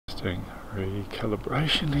doing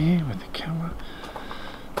recalibration here with the camera.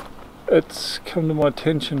 It's come to my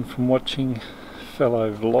attention from watching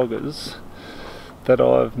fellow vloggers that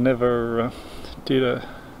I've never did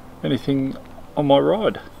anything on my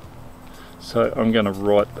ride, so I'm going to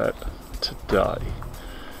write that today.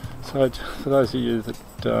 So for those of you that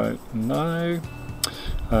don't know,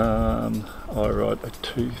 I ride a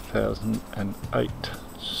 2008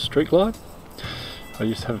 Street Glide. I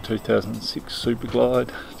used to have a 2006 Super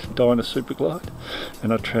Glide, Dyna Super Glide,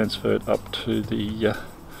 and I transferred up to the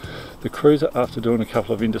Cruiser after doing a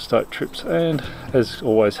couple of interstate trips, and as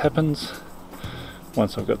always happens,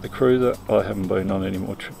 once I've got the Cruiser I haven't been on any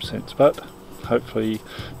more trips since, but hopefully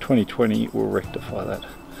 2020 will rectify that.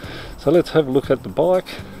 So let's have a look at the bike,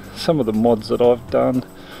 some of the mods that I've done.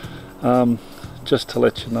 Just to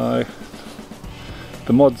let you know,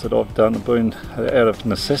 the mods that I've done have been out of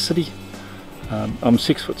necessity. I'm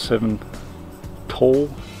 6'7" tall,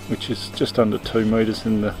 which is just under 2 meters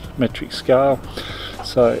in the metric scale,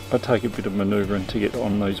 so I take a bit of manoeuvring to get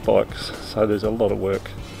on these bikes, so there's a lot of work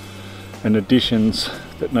and additions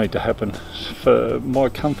that need to happen for my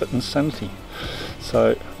comfort and sanity.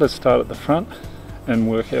 So let's start at the front and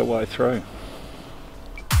work our way through.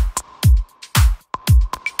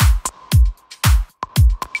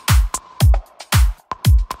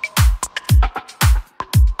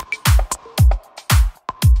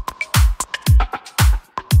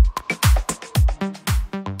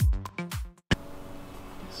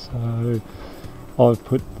 So I've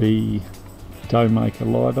put the Daymaker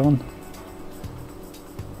light on.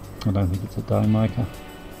 I don't think it's a Daymaker,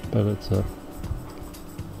 but it's a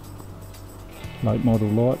late model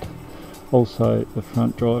light. Also the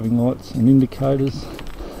front driving lights and indicators,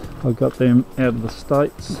 I got them out of the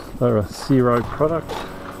States. They're a Zero product.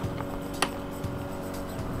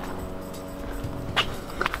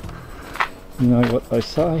 You know what they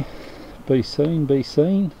say, be seen, be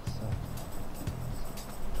seen.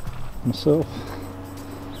 Myself,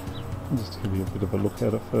 I'll just give you a bit of a look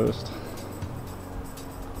at it first.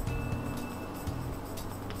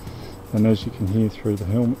 And as you can hear through the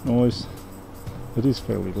helmet noise, it is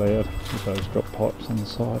fairly loud with those drop pipes on the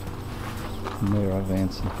side. And there are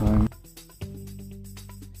Vance and home.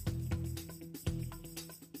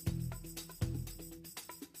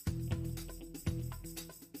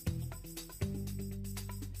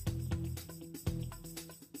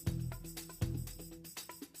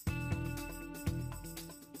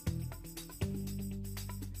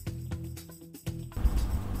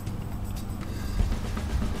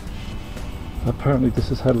 Apparently this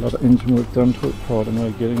has had a lot of engine work done to it prior to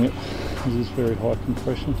me getting it. This is very high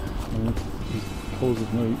compression and it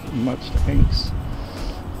causes me much angst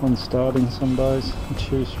on starting some days and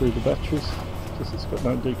chews through the batteries because it's got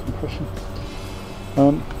no decompression.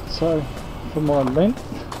 So for my length,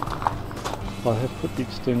 I have put the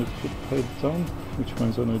extended foot pegs on, which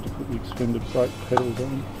means I need to put the extended brake pedals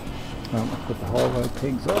on. I've got the highway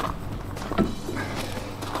pegs up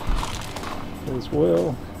as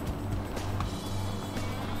well.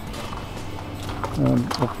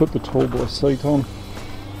 I've put the tall boy seat on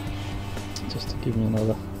just to give me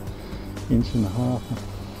another 1.5 inches.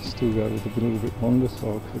 Still go with a little bit longer,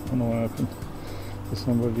 so I'll keep an eye open for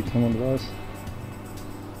somebody to come onto those.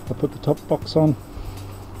 I put the top box on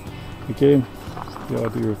again. The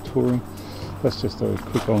idea of touring, that's just a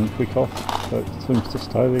quick on quick off, so it seems to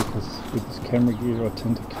stay there because with this camera gear I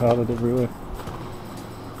tend to cart it everywhere.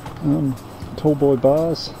 Tall boy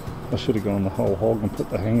bars, I should have gone the whole hog and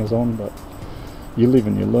put the hangers on, but you live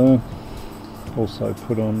and you learn. Also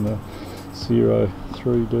put on the Zero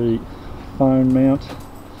 3D phone mount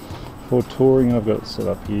for touring. I've got it set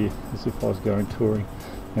up here as if I was going touring,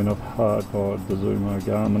 and I've hardwired the Zumo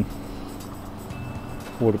Garmin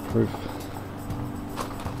waterproof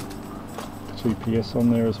GPS on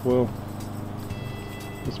there as well.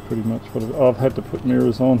 That's pretty much what I've had to put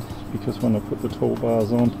mirrors on because when I put the tall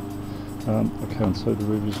bars on, I can't see the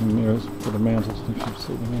rear vision mirrors that are mounted. If you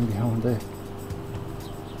see them in behind there,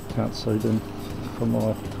 can't see them for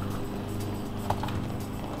my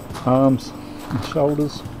arms and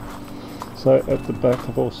shoulders. So at the back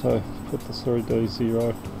I've also put the 3D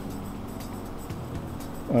Zero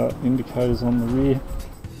indicators on the rear.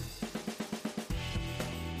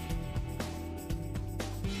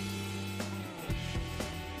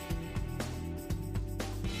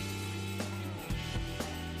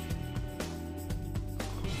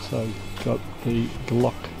 So got the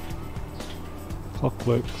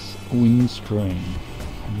Clockworks windscreen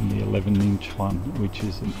in the 11-inch one, which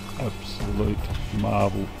is an absolute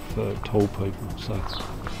marvel for tall people, so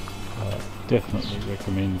definitely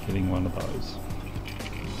recommend getting one of those.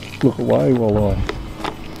 Look away while I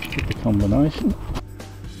Get the combination.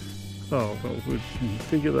 Oh well, good. Can you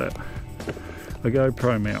figure that? A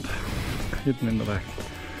GoPro mount hidden in the back.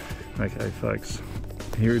 Okay folks,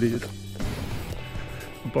 here it is.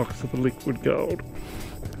 A box of the liquid gold.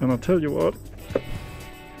 And I'll tell you what,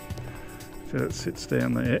 so it sits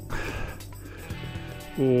down there.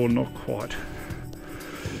 Oh, not quite.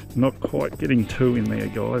 Not quite getting two in there,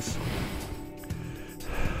 guys.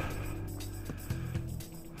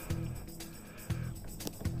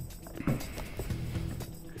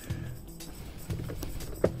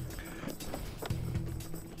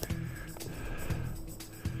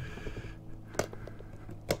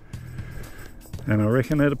 And I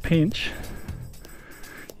reckon at a pinch,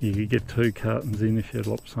 you could get 2 cartons in if you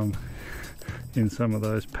lop some in some of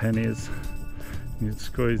those paniers. You'd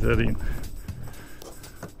squeeze that in.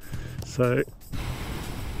 So,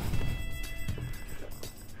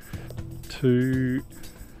 to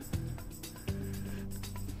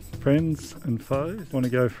friends and foes, want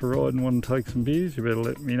to go for a ride and want to take some beers, you better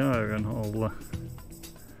let me know, and I'll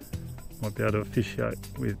might be able to officiate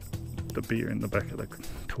with the beer in the back of the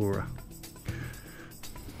Tourer.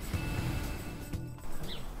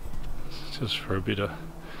 Just for a bit of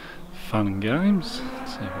fun and games.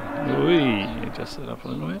 Adjust that up a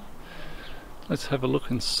little bit. Let's have a look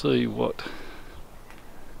and see what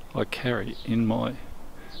I carry in my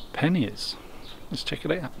panniers. Let's check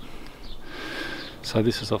it out. So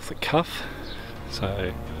this is off the cuff,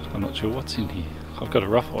 so I'm not sure what's in here. I've got a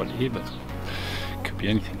rough idea, but it could be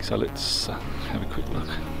anything. So let's have a quick look.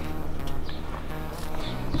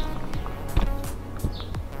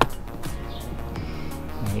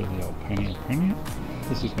 There's the old pannier.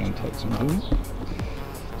 This is going to take some doing.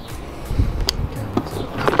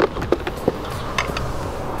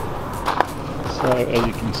 So as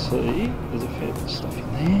you can see, there's a fair bit of stuff in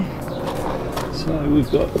there. So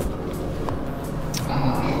we've got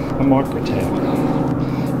a micro towel.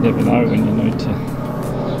 Never know when you need to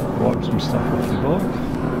wipe some stuff off your bike.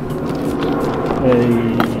 A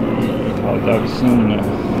Harley Davidson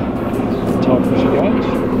type pressure gauge,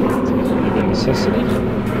 a necessity.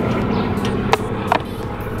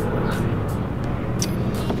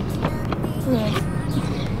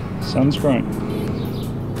 Sunscreen,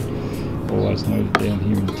 always noted down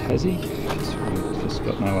here in Tassie, we've just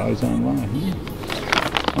got no ozone layer here.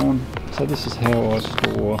 So this is how I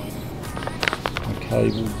store my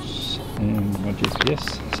cables and my GPS.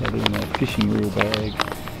 So they're in a fishing reel bag,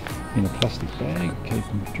 in a plastic bag, keep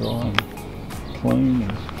them dry and clean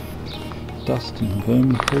and dust and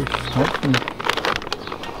vermin proof, hopefully.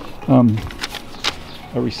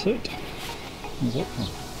 A receipt, where's that from?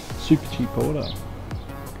 Super cheap auto.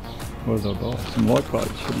 What did I buy? Some light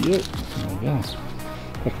globes for the ute. There we go.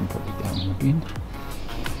 That can probably go in the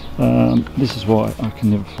bin. This is why I can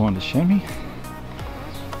never find a chamois,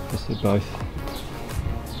 because they're both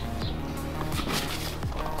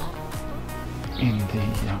in the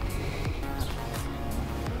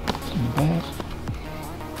bag.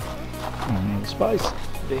 And the space.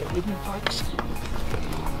 Bear with me, folks.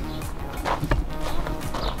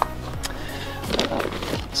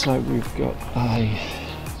 So we've got a,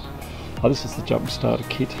 this is the jump starter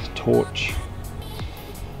kit, torch,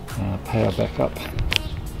 power backup,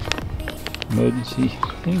 emergency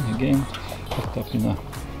thing, again packed up in a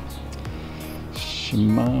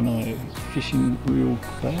Shimano fishing reel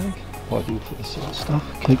bag, ideal for this sort of stuff,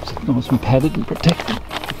 keeps it nice and padded and protected.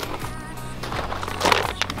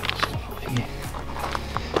 Stuff off here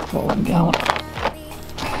while I'm going.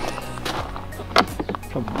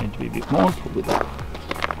 Probably need to be a bit mindful with that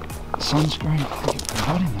sunscreen. I think it's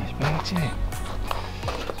hot in those bags, yeah.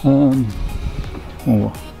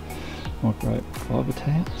 More micro fibre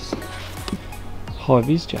towels. High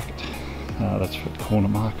vis jacket. That's for corner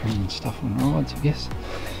marking and stuff on rides, I guess.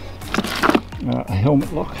 A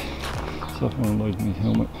helmet lock. So if I want to lose my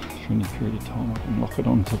helmet for any period of time, I can lock it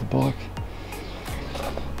onto the bike.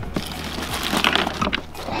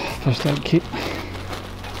 First aid kit.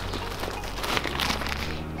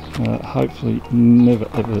 Hopefully never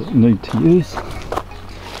ever need to use.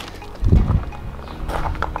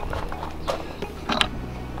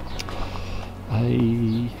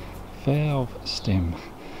 A valve stem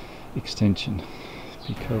extension,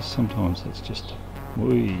 because sometimes it's just, can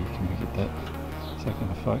we get that? Is that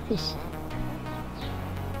going to focus?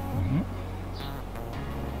 Okay.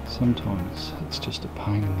 Sometimes it's just a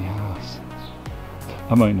pain in the arse.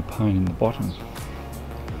 I mean a pain in the bottom.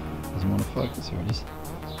 Doesn't want to focus, there it is.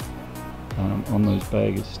 On those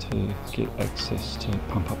baggers to get access to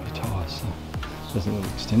pump up your tyres. So there's a little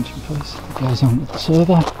extension piece that goes on with the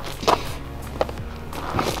servo.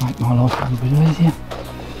 Make my life a little bit easier.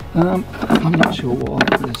 I'm not sure why,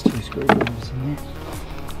 but there's 2 screwdrivers in there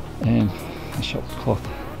and a shop cloth.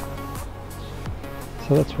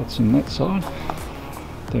 So that's what's in that side.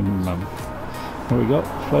 Then what we got?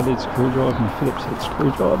 Flathead screwdriver and a Phillips head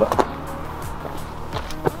screwdriver.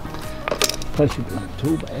 They should be in the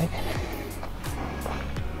tool bag,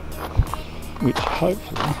 which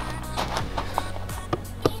hopefully,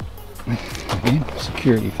 again,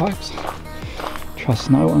 security folks,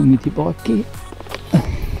 trust no one with your bike gear.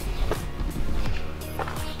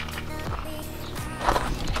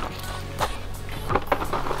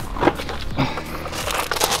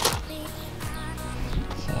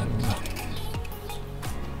 So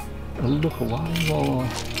look away while I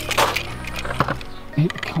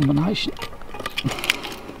hit the combination.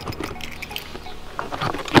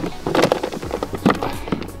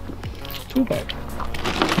 Tool bag.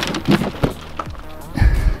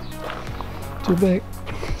 Tool bag.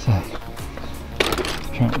 So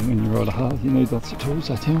apparently when you ride a Harley you need lots of tools,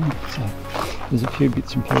 they tell me. So there's a few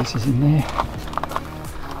bits and pieces in there.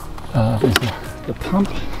 There's the pump.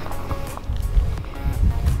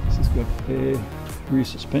 This has got air rear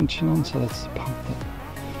suspension on, so that's the pump that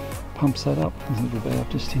pumps that up. There's a little valve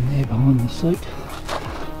just in there behind the seat. I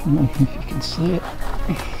don't know if you can see it.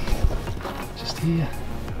 Just here.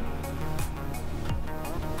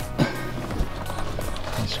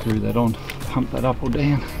 Screw that on, pump that up or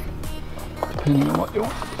down, depending on what you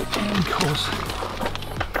want. And of course,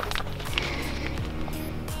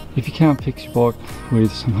 if you can't fix your bike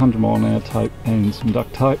with some 100-mile-an-hour tape and some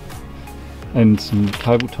duct tape and some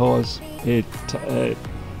cable ties, it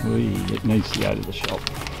needs to go to the shop.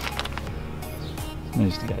 It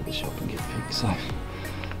needs to go to the shop and get fixed. So,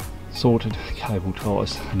 sorted cable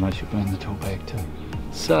ties, and they should be in the tool bag too.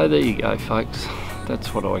 So there you go, folks.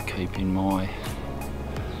 That's what I keep in my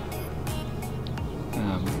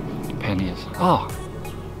panniers. Oh,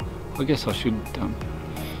 I guess I should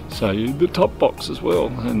show you the top box as well,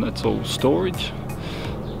 and that's all storage.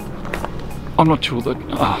 I'm not sure that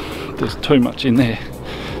there's too much in there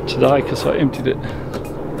today because I emptied it.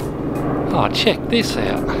 Oh, check this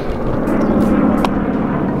out.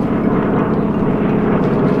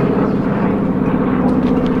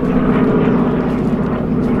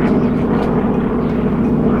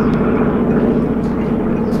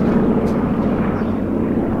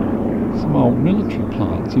 Military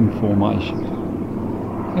planes in formation.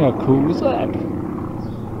 How cool was that?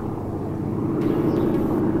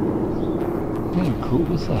 How cool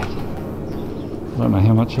was that? I don't know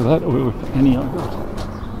how much of that or if any I got.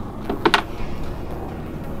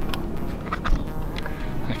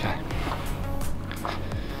 Okay,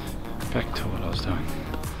 back to what I was doing.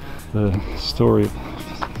 The story of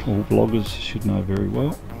all vloggers should know very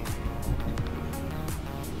well.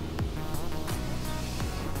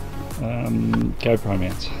 GoPro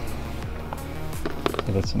mounts.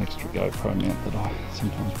 So that's an extra GoPro mount that I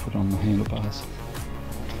sometimes put on the handlebars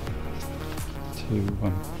to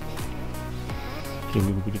get a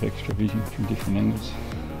little bit of extra vision from different angles.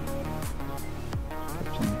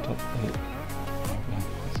 Perhaps on the top there. Okay,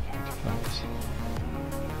 let's go to focus.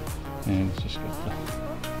 And it's just got the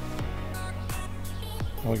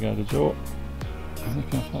alligator jaw. Is it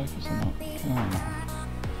going to focus or not? Come on.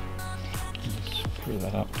 Just screw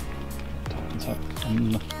that up. Tightens up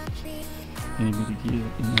on any bit of gear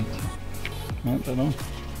that you need to mount that on.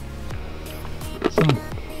 So,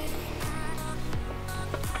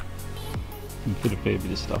 you can fit a fair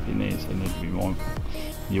bit of stuff in there, so you need to be mindful of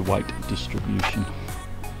your weight distribution.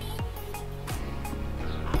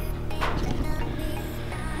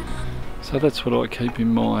 So that's what I keep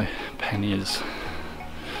in my panniers.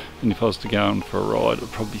 And if I was to go on for a ride,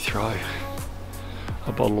 I'd probably throw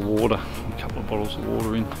a bottle of water, a couple of bottles of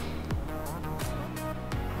water in.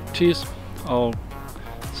 Cheers, I'll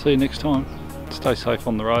see you next time. Stay safe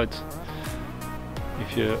on the roads.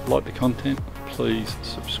 If you like the content, please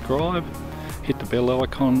subscribe. Hit the bell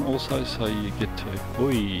icon also so you get to...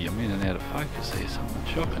 Oi, I'm in and out of focus there, something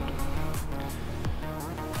shocking.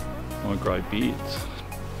 My grey beard's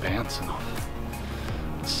bouncing off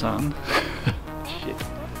the sun. Shit.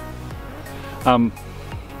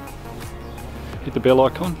 Hit the bell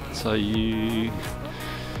icon so you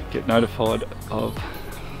get notified of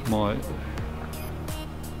my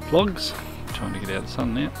vlogs. I'm trying to get out of the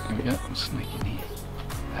sun now. There we go. I'm sneaking here.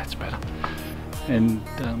 That's better. And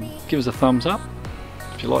give us a thumbs up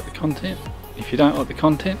if you like the content. If you don't like the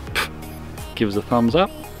content, give us a thumbs up,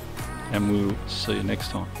 and we'll see you next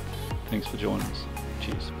time. Thanks for joining us.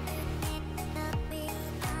 Cheers.